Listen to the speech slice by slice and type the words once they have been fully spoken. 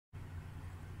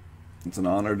It's an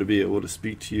honor to be able to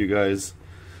speak to you guys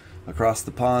across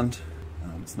the pond.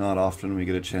 It's not often we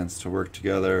get a chance to work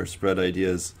together or spread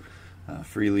ideas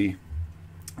freely,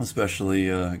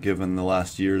 especially given the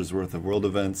last year's worth of world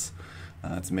events.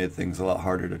 It's made things a lot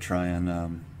harder to try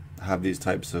and have these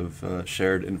types of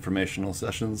shared informational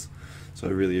sessions. So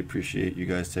I really appreciate you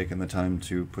guys taking the time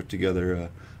to put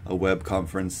together a web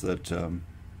conference that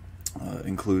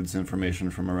includes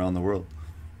information from around the world.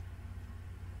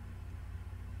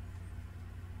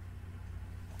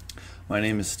 My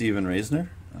name is Stephen Reisner.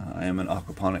 I am an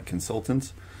aquaponic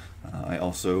consultant. I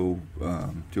also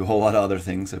do a whole lot of other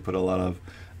things. I put a lot of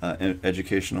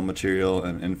educational material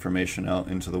and information out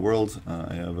into the world.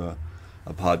 I have a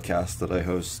podcast that I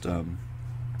host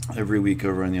every week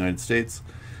over in the United States,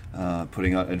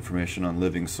 putting out information on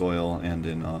living soil and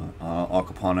in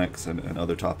aquaponics and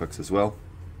other topics as well.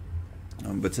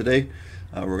 But today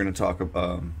we're going to talk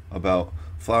about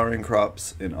flowering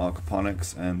crops in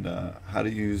aquaponics and how to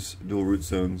use dual root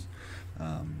zones,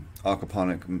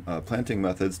 aquaponic planting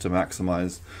methods to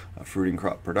maximize fruiting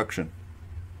crop production.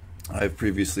 I've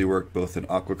previously worked both in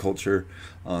aquaculture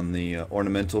on the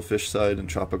ornamental fish side and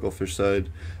tropical fish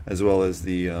side, as well as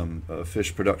the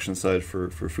fish production side for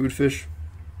food fish,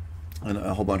 and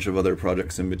a whole bunch of other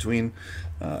projects in between.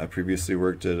 I previously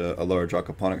worked at a large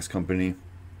aquaponics company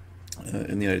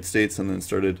in the United States, and then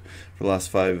started for the last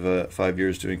five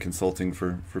years doing consulting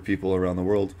for people around the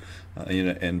world,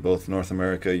 in both North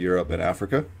America, Europe, and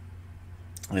Africa.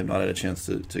 I have not had a chance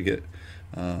to get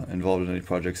involved in any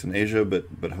projects in Asia,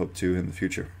 but hope to in the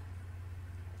future.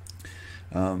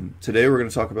 Today we're going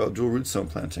to talk about dual root zone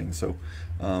planting. So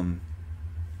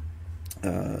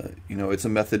it's a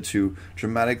method to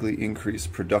dramatically increase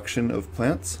production of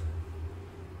plants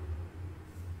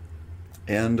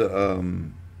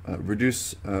and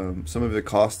reduce some of the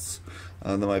costs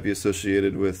that might be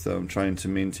associated with trying to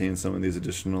maintain some of these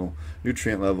additional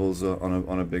nutrient levels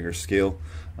on a bigger scale,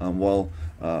 while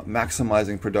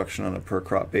maximizing production on a per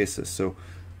crop basis. So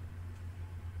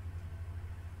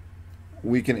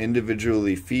we can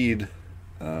individually feed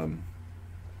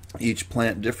each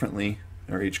plant differently,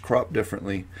 or each crop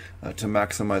differently, to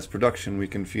maximize production. We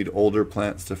can feed older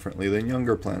plants differently than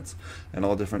younger plants, and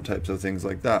all different types of things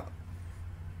like that.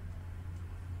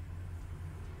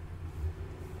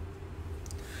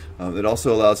 It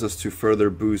also allows us to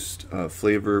further boost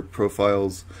flavor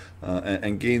profiles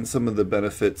and gain some of the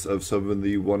benefits of some of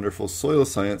the wonderful soil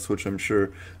science, which I'm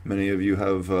sure many of you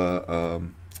have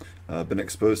been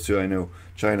exposed to. I know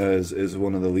China is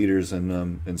one of the leaders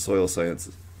in soil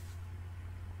sciences.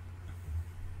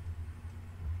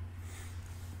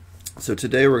 So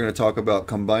today we're going to talk about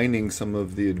combining some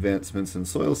of the advancements in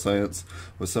soil science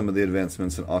with some of the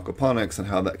advancements in aquaponics, and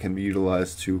how that can be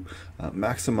utilized to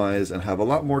maximize and have a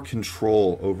lot more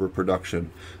control over production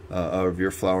of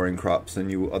your flowering crops than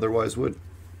you otherwise would.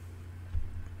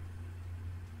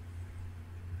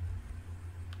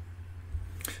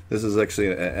 This is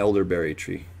actually an elderberry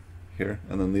tree here,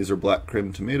 and then these are black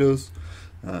cream tomatoes,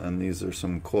 and these are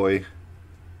some koi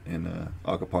in an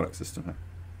aquaponic system here.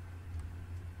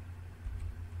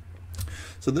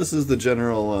 So this is the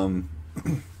general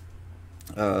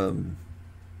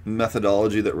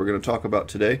methodology that we're going to talk about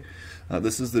today.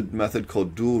 This is the method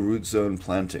called dual root zone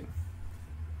planting.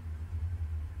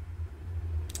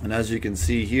 And as you can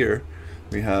see here,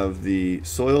 we have the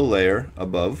soil layer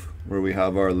above, where we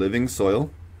have our living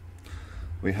soil.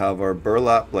 We have our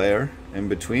burlap layer in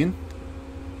between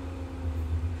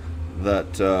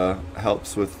that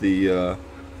helps with the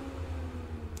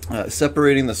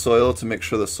separating the soil to make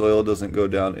sure the soil doesn't go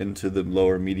down into the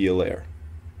lower media layer.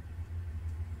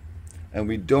 And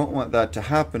we don't want that to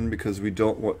happen because we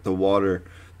don't want the water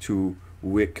to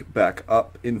wick back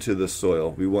up into the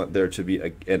soil. We want there to be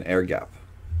an air gap.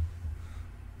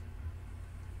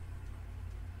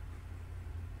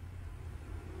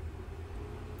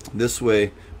 This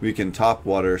way we can top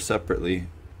water separately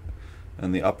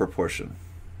in the upper portion,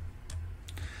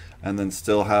 and then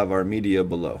still have our media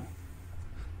below.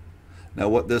 Now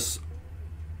what this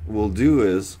will do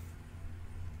is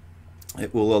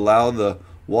it will allow the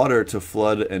water to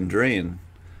flood and drain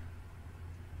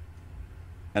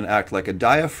and act like a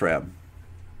diaphragm,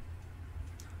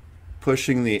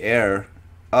 pushing the air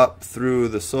up through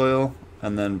the soil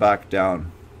and then back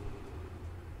down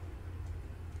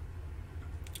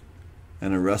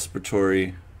in a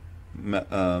respiratory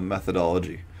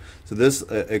methodology. So this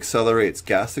accelerates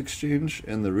gas exchange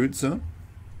in the root zone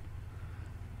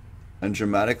and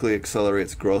dramatically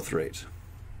accelerates growth rate,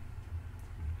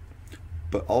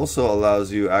 but also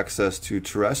allows you access to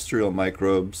terrestrial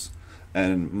microbes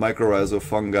and mycorrhizal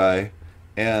fungi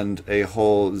and a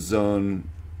whole zone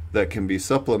that can be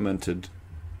supplemented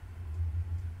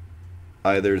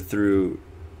either through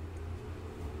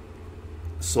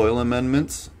soil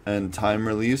amendments and time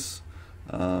release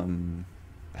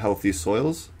healthy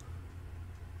soils,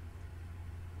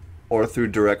 or through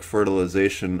direct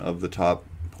fertilization of the top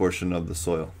portion of the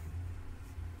soil.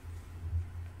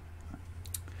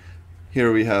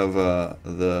 Here we have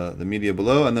the media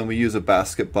below, and then we use a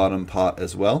basket bottom pot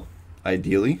as well,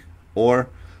 ideally, or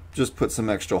just put some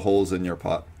extra holes in your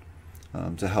pot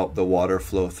to help the water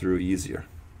flow through easier.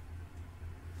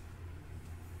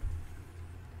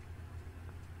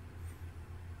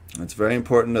 It's very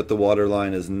important that the water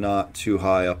line is not too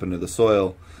high up into the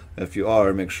soil. If you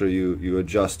are, make sure you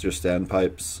adjust your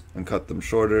standpipes and cut them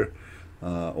shorter,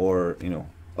 or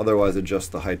otherwise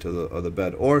adjust the height of the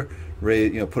bed, or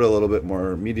raise, put a little bit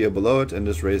more media below it and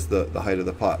just raise the height of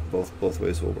the pot. Both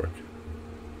ways will work.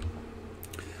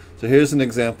 So here's an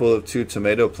example of 2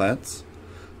 tomato plants.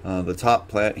 The top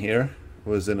plant here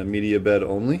was in a media bed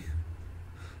only.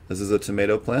 This is a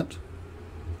tomato plant.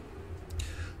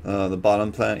 The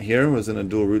bottom plant here was in a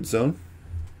dual root zone.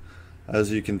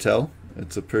 As you can tell,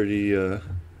 it's a pretty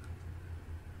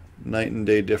night and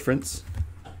day difference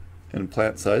in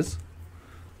plant size.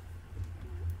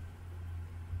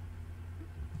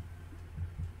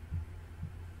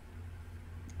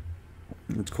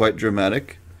 It's quite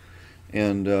dramatic,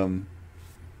 and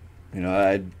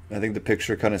I think the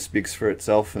picture kind of speaks for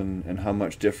itself and how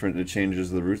much different it changes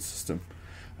the root system.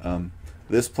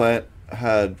 This plant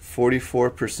had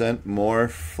 44% more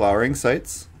flowering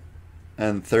sites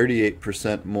and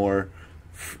 38% more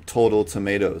total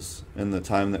tomatoes in the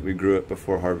time that we grew it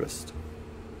before harvest.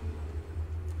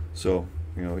 So,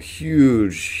 a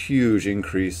huge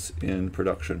increase in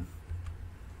production.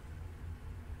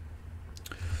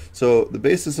 So the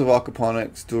basis of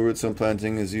aquaponics dual root zone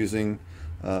planting is using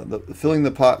filling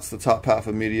the pots, the top half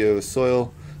of media with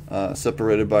soil,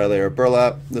 separated by a layer of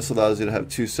burlap. This allows you to have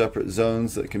 2 separate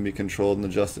zones that can be controlled and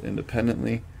adjusted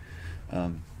independently.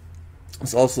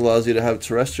 This also allows you to have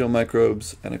terrestrial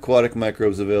microbes and aquatic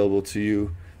microbes available to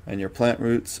you and your plant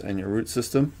roots and your root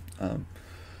system.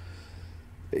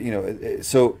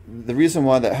 So the reason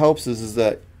why that helps is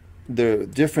that the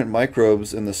different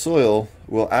microbes in the soil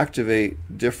will activate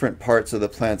different parts of the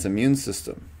plant's immune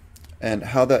system, and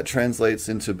how that translates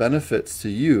into benefits to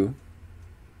you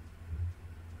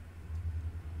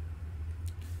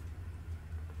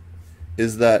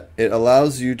is that it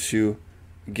allows you to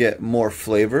get more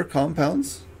flavor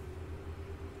compounds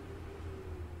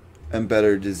and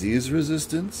better disease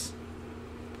resistance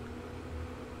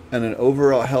and an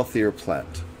overall healthier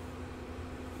plant.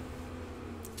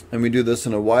 And we do this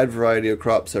in a wide variety of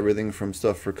crops, everything from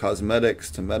stuff for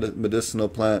cosmetics to medicinal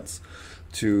plants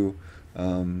to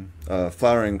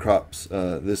flowering crops.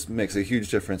 This makes a huge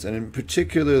difference, and in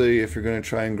particularly if you're going to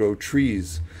try and grow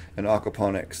trees in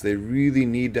aquaponics, they really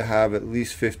need to have at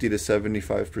least 50 to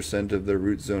 75% of their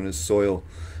root zone as soil.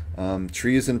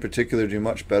 Trees in particular do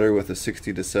much better with a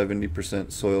 60 to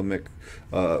 70% soil mix,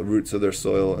 roots of their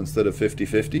soil instead of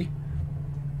 50-50.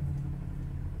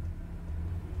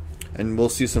 And we'll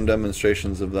see some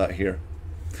demonstrations of that here.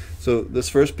 So this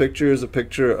first picture is a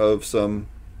picture of some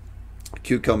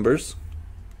cucumbers.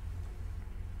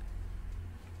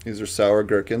 These are sour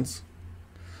gherkins,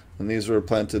 and these were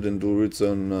planted in dual root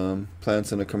zone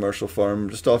plants in a commercial farm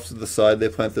just off to the side. They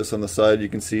plant this on the side. You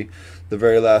can see the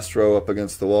very last row up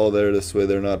against the wall there. This way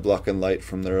they're not blocking light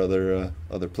from their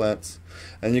other plants.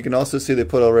 And you can also see they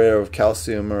put a layer of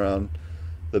calcium around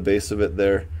the base of it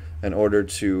there in order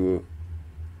to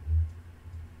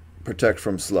protect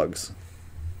from slugs.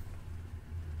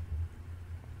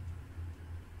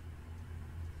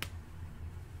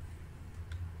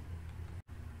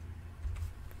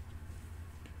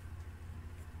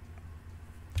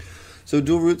 So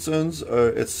dual root zones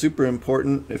it's super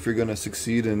important if you're going to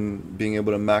succeed in being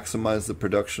able to maximize the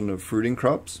production of fruiting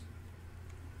crops.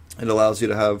 It allows you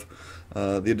to have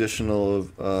the additional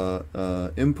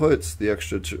inputs, the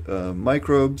extra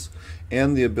microbes,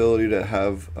 and the ability to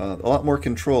have a lot more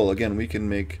control. Again, we can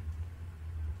make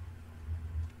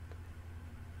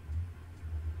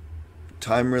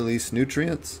time release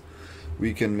nutrients.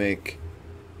 We can make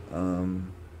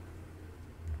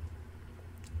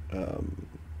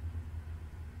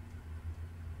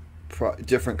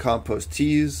different compost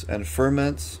teas and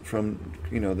ferments from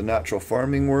the natural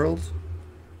farming world.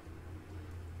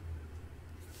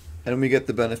 And we get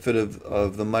the benefit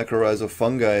of the mycorrhizal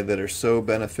fungi that are so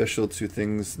beneficial to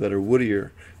things that are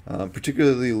woodier,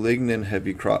 particularly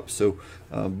lignin-heavy crops. So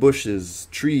bushes,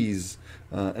 trees,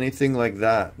 anything like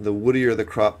that. The woodier the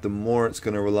crop, the more it's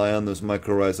going to rely on those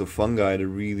mycorrhizal fungi to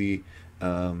really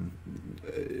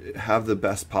have the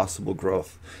best possible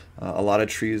growth. A lot of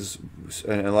trees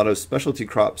and a lot of specialty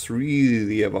crops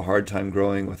really have a hard time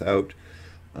growing without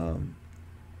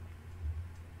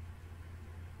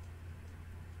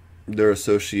their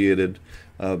associated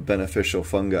beneficial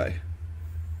fungi.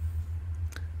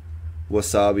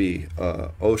 Wasabi,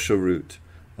 osha root,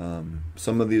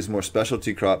 some of these more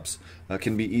specialty crops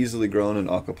can be easily grown in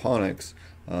aquaponics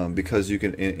because you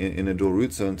can, in a dual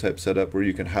root zone type setup where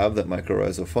you can have that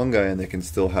mycorrhizal fungi and they can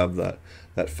still have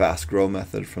that fast grow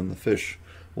method from the fish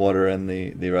water and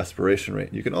the respiration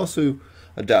rate. You can also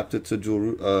adapt it to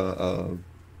dual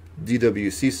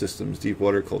DWC systems, deep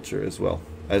water culture, as well,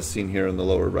 as seen here in the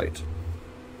lower right.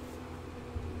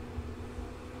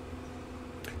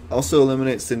 Also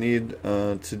eliminates the need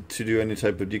to do any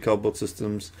type of decoupled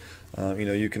systems.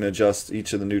 You can adjust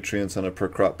each of the nutrients on a per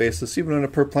crop basis, even on a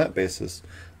per plant basis.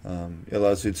 It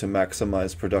allows you to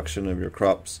maximize production of your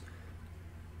crops.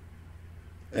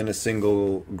 In a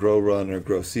single grow run or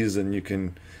grow season, you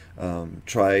can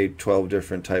try 12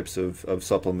 different types of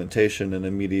supplementation and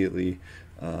immediately,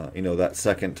 that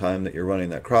second time that you're running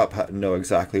that crop, know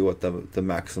exactly what the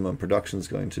maximum production is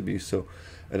going to be. So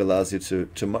it allows you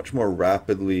to much more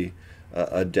rapidly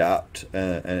adapt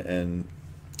and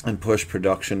push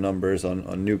production numbers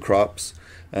on new crops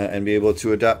and be able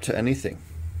to adapt to anything.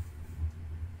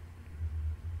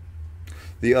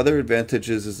 The other advantage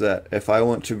is that if I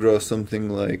want to grow something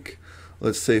like,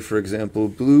 let's say for example,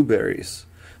 blueberries,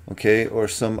 okay, or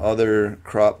some other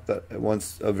crop that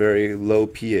wants a very low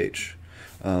pH,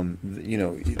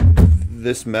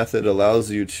 this method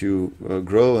allows you to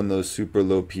grow in those super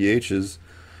low pHs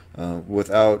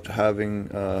without having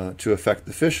to affect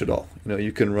the fish at all.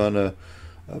 You can run a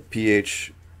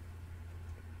pH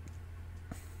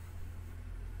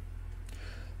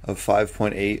of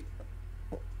 5.8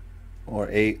 or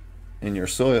 8 in your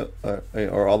soil,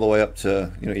 or all the way up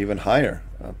to even higher,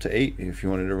 up to 8 if you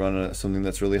wanted to run something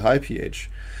that's really high pH,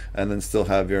 and then still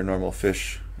have your normal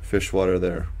fish water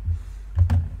there.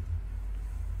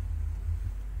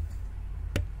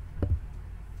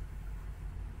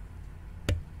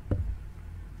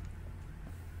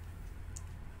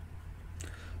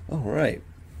 All right.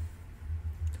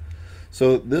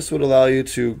 So this would allow you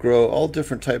to grow all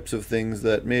different types of things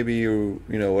that maybe you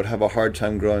would have a hard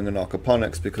time growing in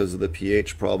aquaponics because of the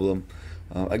pH problem.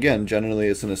 Again, generally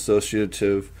it's an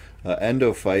associative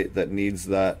endophyte that needs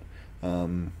that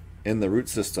in the root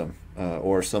system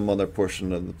or some other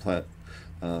portion of the plant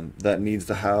that needs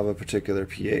to have a particular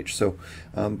pH. So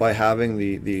by having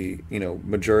the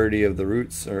majority of the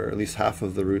roots, or at least half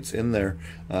of the roots in there,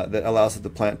 that allows the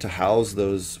plant to house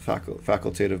those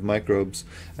facultative microbes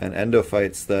and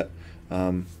endophytes that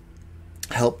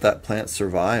help that plant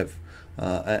survive,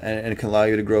 and it can allow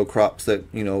you to grow crops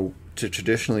that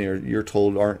traditionally you're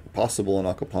told aren't possible in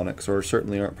aquaponics, or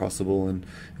certainly aren't possible in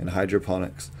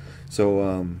hydroponics.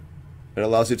 So it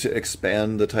allows you to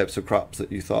expand the types of crops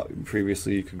that you thought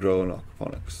previously you could grow in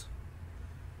aquaponics.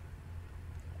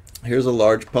 Here's a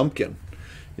large pumpkin.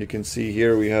 You can see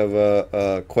here we have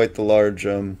quite the large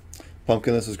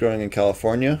pumpkin. This is growing in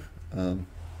California.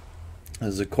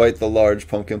 This is quite the large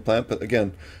pumpkin plant, but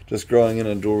again, just growing in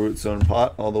a dual root zone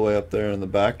pot all the way up there in the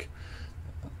back.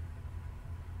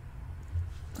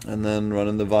 And then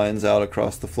running the vines out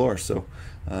across the floor. So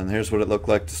here's what it looked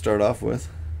like to start off with.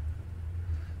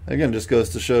 Again, just goes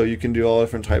to show you can do all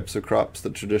different types of crops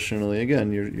that traditionally,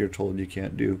 again, you're told you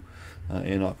can't do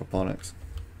in aquaponics.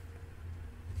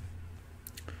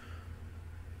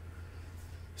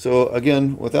 So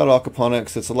again, without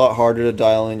aquaponics, it's a lot harder to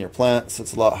dial in your plants.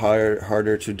 It's a lot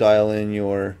harder to dial in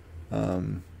your,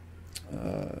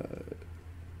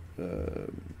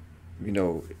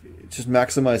 just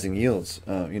maximizing yields.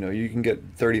 You can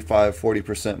get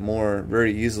 35–40% more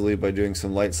very easily by doing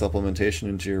some light supplementation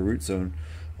into your root zone.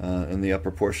 In the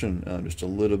upper portion, just a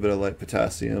little bit of light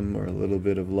potassium or a little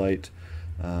bit of light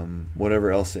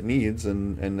whatever else it needs,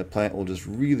 and the plant will just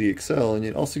really excel. And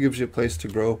it also gives you a place to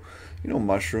grow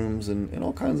mushrooms and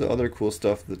all kinds of other cool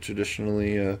stuff that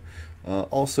traditionally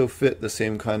also fit the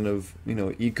same kind of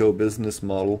eco business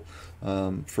model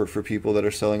for people that are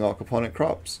selling aquaponic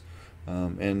crops.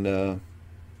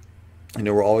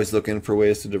 We're always looking for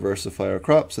ways to diversify our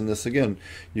crops, and this again,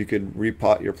 you could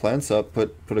repot your plants up,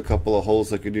 put a couple of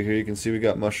holes like we do here. You can see we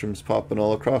got mushrooms popping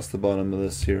all across the bottom of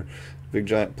this here, big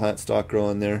giant plant stock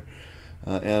growing there,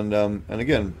 and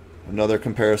again, another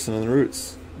comparison on the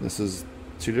roots. This is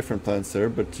two different plants there,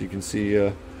 but you can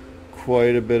see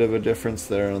quite a bit of a difference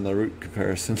there on the root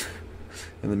comparison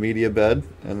in the media bed,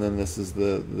 and then this is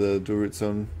the dual root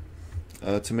zone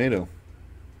tomato.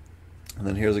 And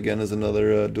then here's again is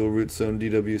another dual root zone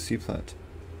DWC plant.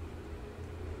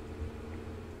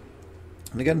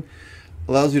 And again,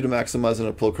 allows you to maximize on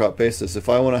a pull crop basis. If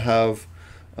I want to have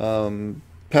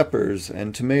peppers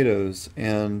and tomatoes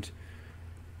and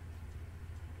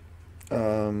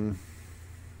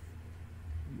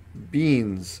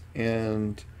beans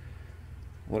and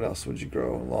what else would you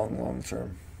grow long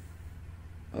term?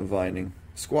 Vining,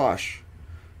 squash,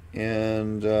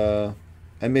 and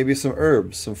maybe some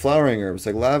herbs, some flowering herbs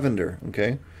like lavender.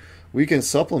 Okay, we can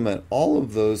supplement all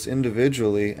of those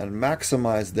individually and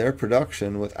maximize their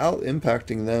production without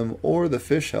impacting them or the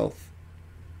fish health.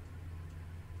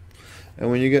 And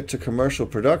when you get to commercial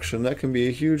production, that can be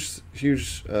a huge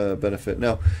benefit.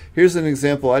 Now, here's an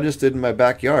example I just did in my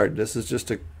backyard. This is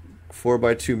just a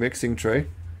 4x2 mixing tray.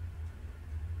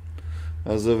 I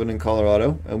was living in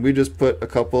Colorado, and we just put a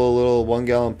couple little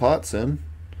 1-gallon pots in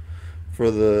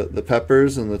for the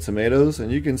peppers and the tomatoes,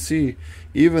 and you can see,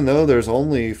 even though there's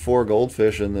only 4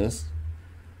 goldfish in this,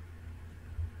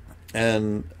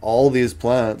 and all these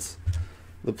plants,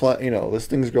 this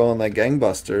thing's growing like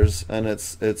gangbusters, and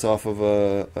it's off of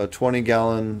a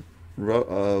 20-gallon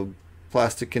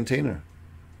plastic container.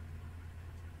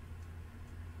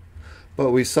 But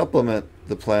we supplement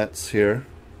the plants here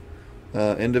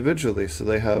individually, so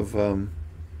they have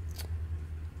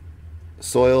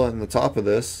soil in the top of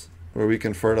this where we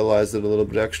can fertilize it a little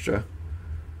bit extra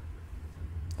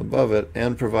above it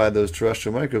and provide those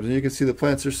terrestrial microbes, and you can see the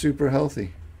plants are super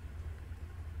healthy,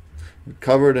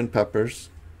 covered in peppers.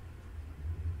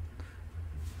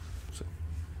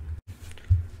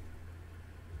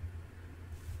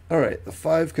 Alright, the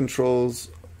 5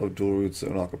 controls of dual root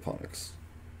zone aquaponics.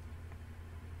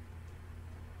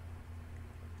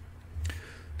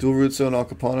 Dual root zone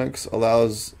aquaponics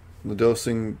allows the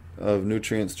dosing of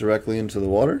nutrients directly into the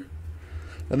water.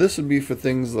 And this would be for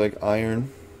things like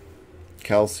iron,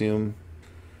 calcium,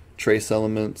 trace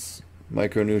elements,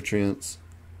 micronutrients.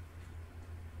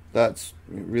 That's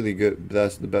really good.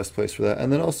 That's the best place for that.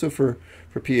 And then also for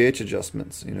pH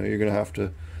adjustments. You're going to have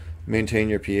to maintain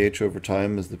your pH over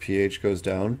time as the pH goes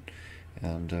down.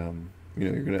 And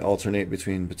you're going to alternate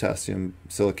between potassium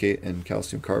silicate and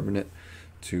calcium carbonate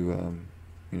to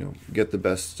get the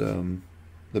best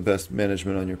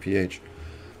management on your pH.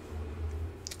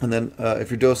 And then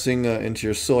if you're dosing into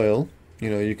your soil,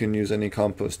 you can use any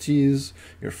compost teas,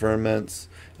 your ferments,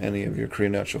 any of your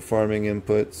Korean natural farming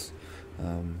inputs,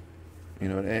 and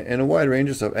a wide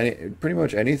range of stuff. Pretty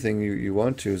much anything you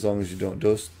want to, as long as you don't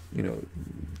dose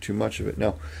too much of it.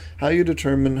 Now, how you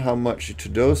determine how much to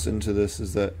dose into this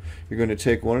is that you're going to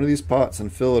take one of these pots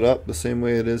and fill it up the same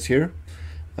way it is here.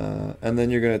 And then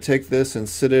you're going to take this and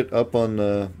sit it up on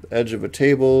the edge of a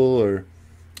table or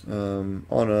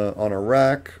on a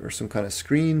rack or some kind of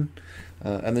screen,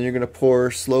 and then you're going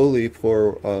to slowly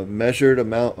pour a measured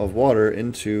amount of water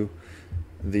into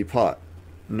the pot.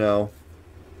 Now,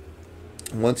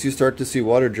 once you start to see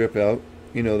water drip out,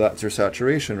 that's your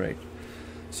saturation rate.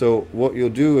 So what you'll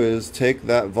do is take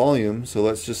that volume. So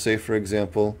let's just say, for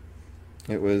example,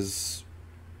 it was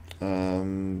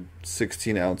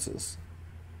 16 ounces.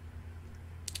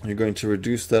 You're going to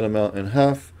reduce that amount in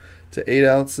half to 8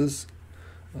 ounces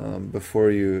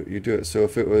before you do it. So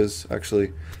if it was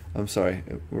actually, I'm sorry,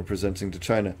 we're presenting to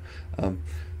China.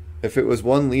 If it was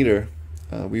 1 liter,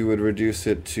 we would reduce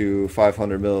it to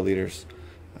 500 milliliters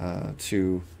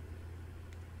to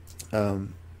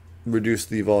reduce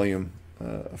the volume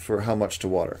for how much to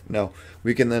water. Now,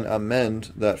 we can then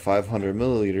amend that 500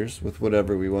 milliliters with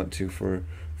whatever we want to for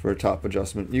a top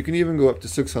adjustment. You can even go up to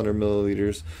 600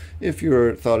 milliliters if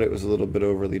you thought it was a little bit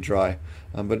overly dry.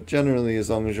 But generally,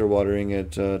 as long as you're watering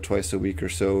it twice a week or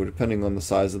so, depending on the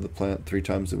size of the plant, 3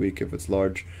 times a week if it's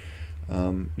large,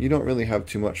 you don't really have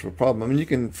too much of a problem. I mean, you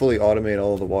can fully automate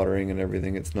all of the watering and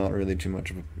everything. It's not really too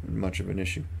much of an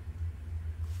issue.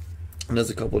 And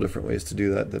there's a couple different ways to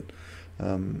do that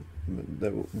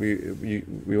that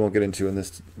we won't get into in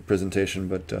this presentation,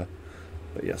 but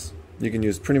yes, you can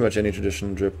use pretty much any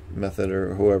traditional drip method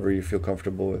or whoever you feel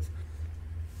comfortable with.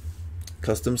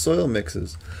 Custom soil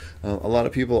mixes. A lot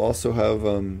of people also have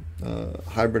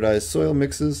hybridized soil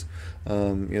mixes.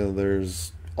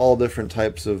 There's all different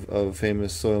types of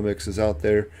famous soil mixes out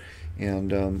there,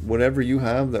 and whatever you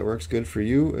have that works good for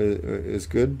you is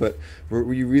good. But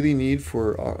what you really need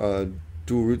for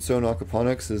dual root zone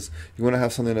aquaponics is you want to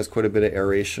have something that's quite a bit of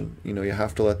aeration. You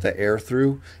have to let the air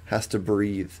through, has to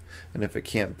breathe, and if it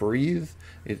can't breathe,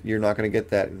 you're not going to get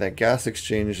that gas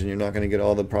exchange, and you're not going to get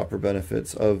all the proper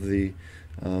benefits of the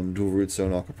dual root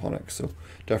zone aquaponics. So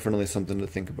definitely something to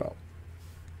think about.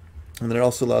 And then it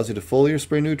also allows you to foliar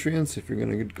spray nutrients if you're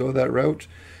going to go that route.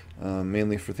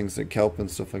 mainly for things like kelp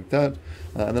and stuff like that,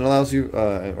 and then allows you,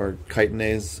 or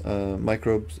chitinase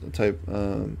microbes type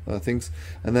things,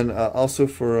 and then also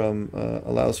for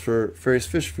allows for various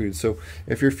fish foods. So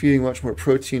if you're feeding much more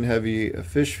protein heavy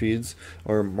fish feeds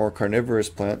or more carnivorous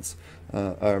plants,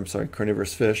 or, I'm sorry,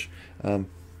 carnivorous fish,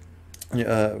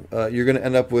 you're going to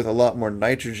end up with a lot more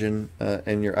nitrogen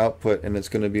in your output, and it's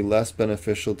going to be less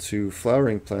beneficial to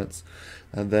flowering plants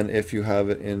than if you have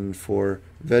it in for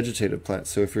vegetative plants.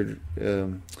 So if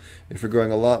you're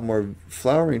growing a lot more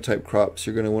flowering type crops,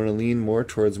 you're going to want to lean more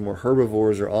towards more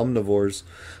herbivores or omnivores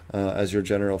as your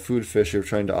general food fish. You're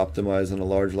trying to optimize on a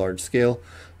large scale,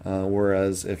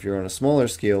 whereas if you're on a smaller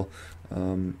scale,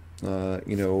 you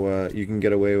can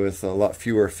get away with a lot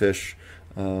fewer fish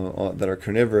that are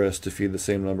carnivorous to feed the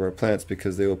same number of plants,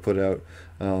 because they will put out,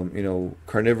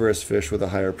 carnivorous fish with a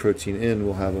higher protein in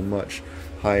will have a much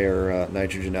higher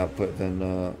nitrogen output than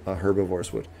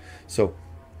herbivores would. So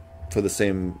for the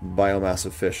same biomass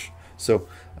of fish. So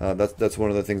that's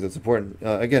one of the things that's important.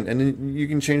 Again, and then you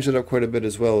can change it up quite a bit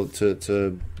as well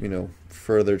to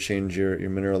further change your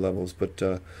mineral levels, but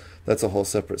that's a whole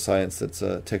separate science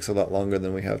that takes a lot longer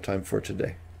than we have time for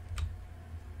today.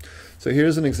 So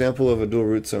here's an example of a dual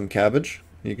root zone cabbage.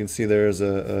 You can see there's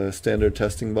a standard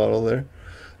testing bottle there.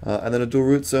 And then a dual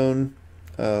root zone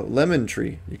lemon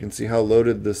tree. You can see how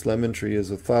loaded this lemon tree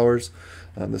is with flowers.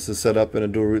 This is set up in a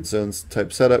dual root zone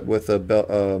type setup with a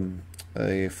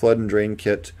flood and drain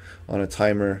kit on a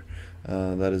timer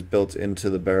that is built into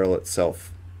the barrel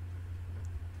itself.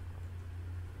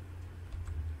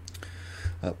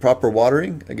 Proper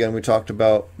watering. Again, we talked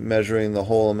about measuring the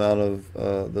whole amount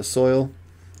of the soil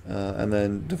and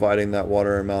then dividing that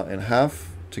water amount in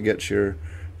half to get your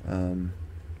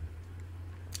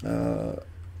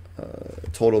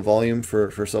total volume for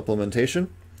supplementation.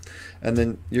 And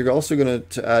then you're also going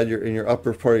to add in your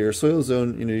upper part of your soil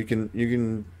zone, you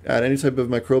can add any type of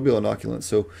microbial inoculant.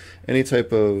 So any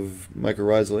type of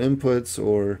mycorrhizal inputs,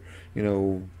 or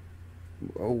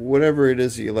whatever it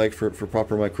is that you like for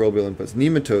proper microbial inputs.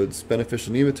 Nematodes,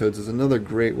 beneficial nematodes, is another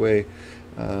great way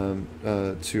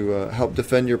to help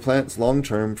defend your plants long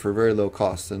term for very low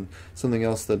cost, and something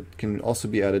else that can also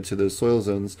be added to those soil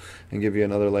zones and give you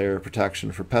another layer of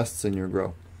protection for pests in your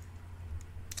grow.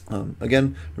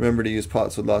 Again, remember to use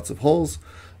pots with lots of holes.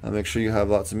 Make sure you have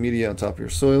lots of media on top of your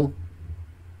soil.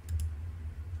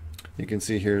 You can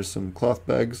see here's some cloth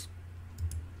bags.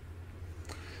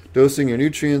 Dosing your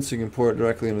nutrients, you can pour it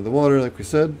directly into the water like we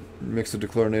said, mix the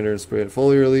dechlorinator and spray it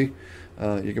foliarly.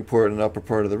 You can pour it in the upper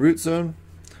part of the root zone,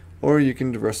 or you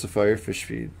can diversify your fish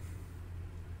feed.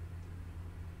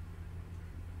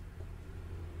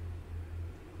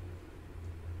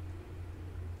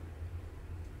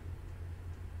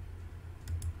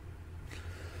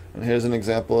 And here's an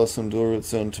example of some dual root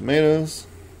zone tomatoes.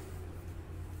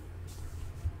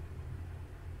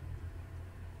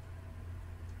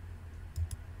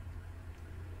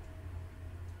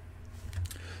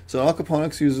 So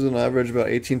aquaponics uses on average about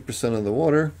 18% of the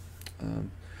water.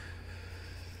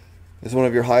 It's one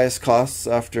of your highest costs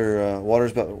after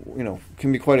water's about,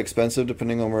 can be quite expensive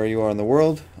depending on where you are in the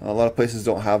world. A lot of places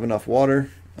don't have enough water,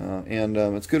 and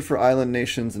it's good for island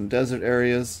nations and desert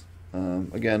areas.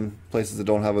 Again, places that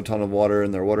don't have a ton of water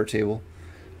in their water table.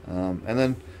 And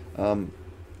then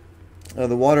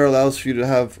the water allows for you to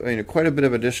have quite a bit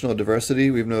of additional diversity.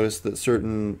 We've noticed that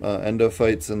certain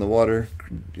endophytes in the water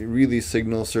really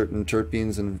signal certain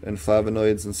terpenes and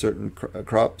flavonoids in certain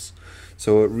crops.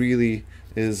 So it really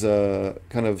is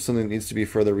kind of something that needs to be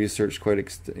further researched quite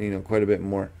a bit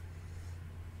more.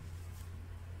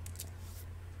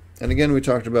 And again, we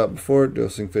talked about before,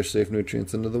 dosing fish safe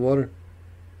nutrients into the water.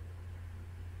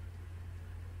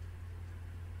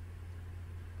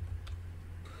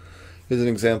 Here's an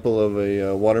example of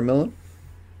a watermelon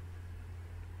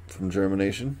from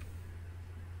germination.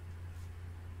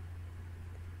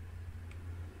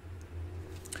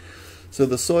 So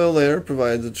the soil layer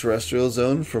provides a terrestrial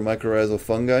zone for mycorrhizal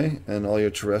fungi and all your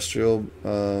terrestrial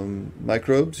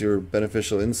microbes, your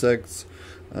beneficial insects,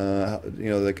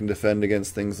 that can defend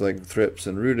against things like thrips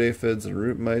and root aphids and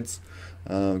root mites.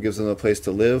 Gives them a place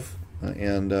to live,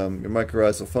 and your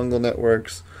mycorrhizal fungal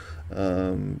networks,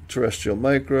 terrestrial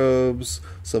microbes,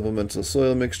 supplemental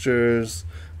soil mixtures,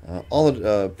 all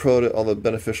the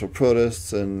beneficial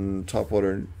protists and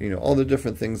topwater, all the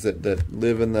different things that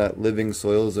live in that living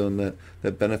soil zone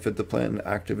that benefit the plant and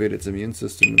activate its immune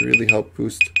system and really help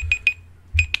boost.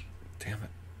 Damn it.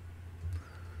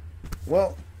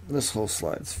 Well, this whole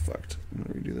slide's fucked. I'm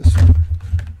gonna redo this one.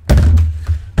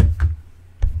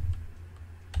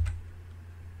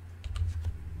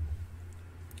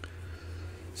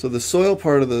 So the soil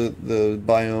part of the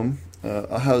biome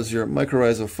houses your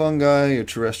mycorrhizal fungi, your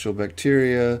terrestrial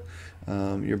bacteria,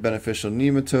 your beneficial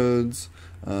nematodes,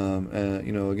 and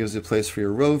it gives you a place for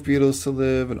your rove beetles to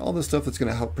live, and all the stuff that's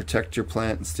going to help protect your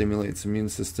plant and stimulate its immune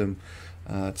system,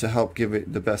 to help give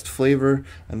it the best flavor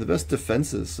and the best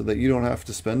defenses, so that you don't have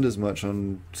to spend as much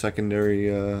on secondary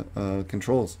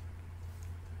controls.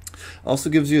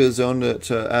 Also gives you a zone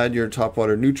to add your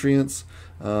topwater nutrients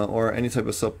or any type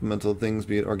of supplemental things,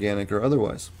 be it organic or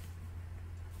otherwise.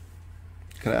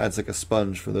 Kind of adds like a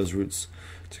sponge for those roots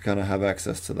to kind of have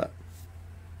access to that.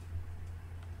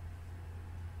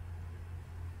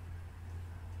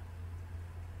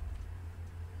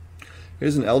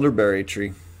 Here's an elderberry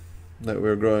tree that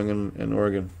we're growing in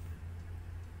Oregon.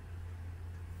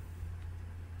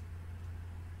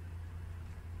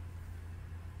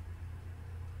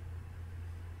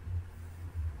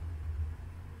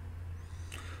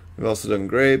 We've also done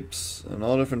grapes and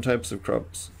all different types of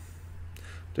crops.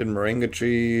 Did moringa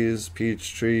trees,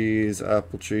 peach trees,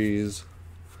 apple trees,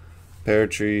 pear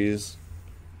trees.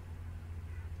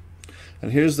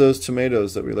 And here's those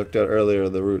tomatoes that we looked at earlier,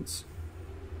 the roots.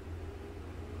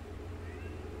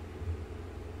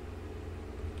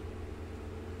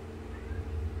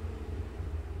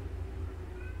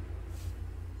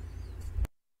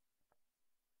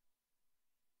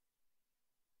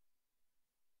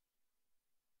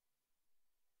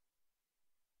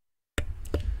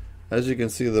 As you can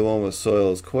see, the one with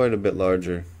soil is quite a bit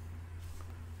larger.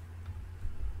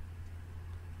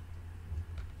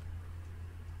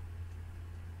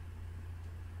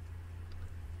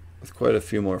 With quite a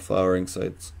few more flowering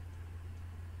sites.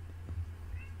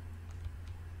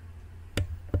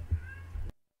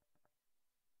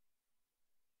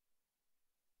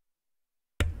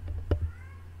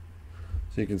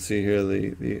 So you can see here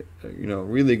the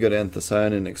really good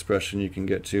anthocyanin expression you can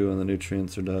get to when the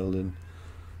nutrients are dialed in.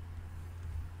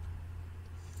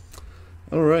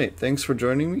 Alright, thanks for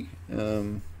joining me.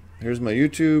 Here's my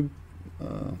YouTube,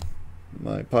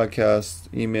 my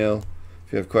podcast, email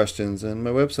if you have questions, and my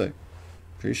website.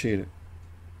 Appreciate it.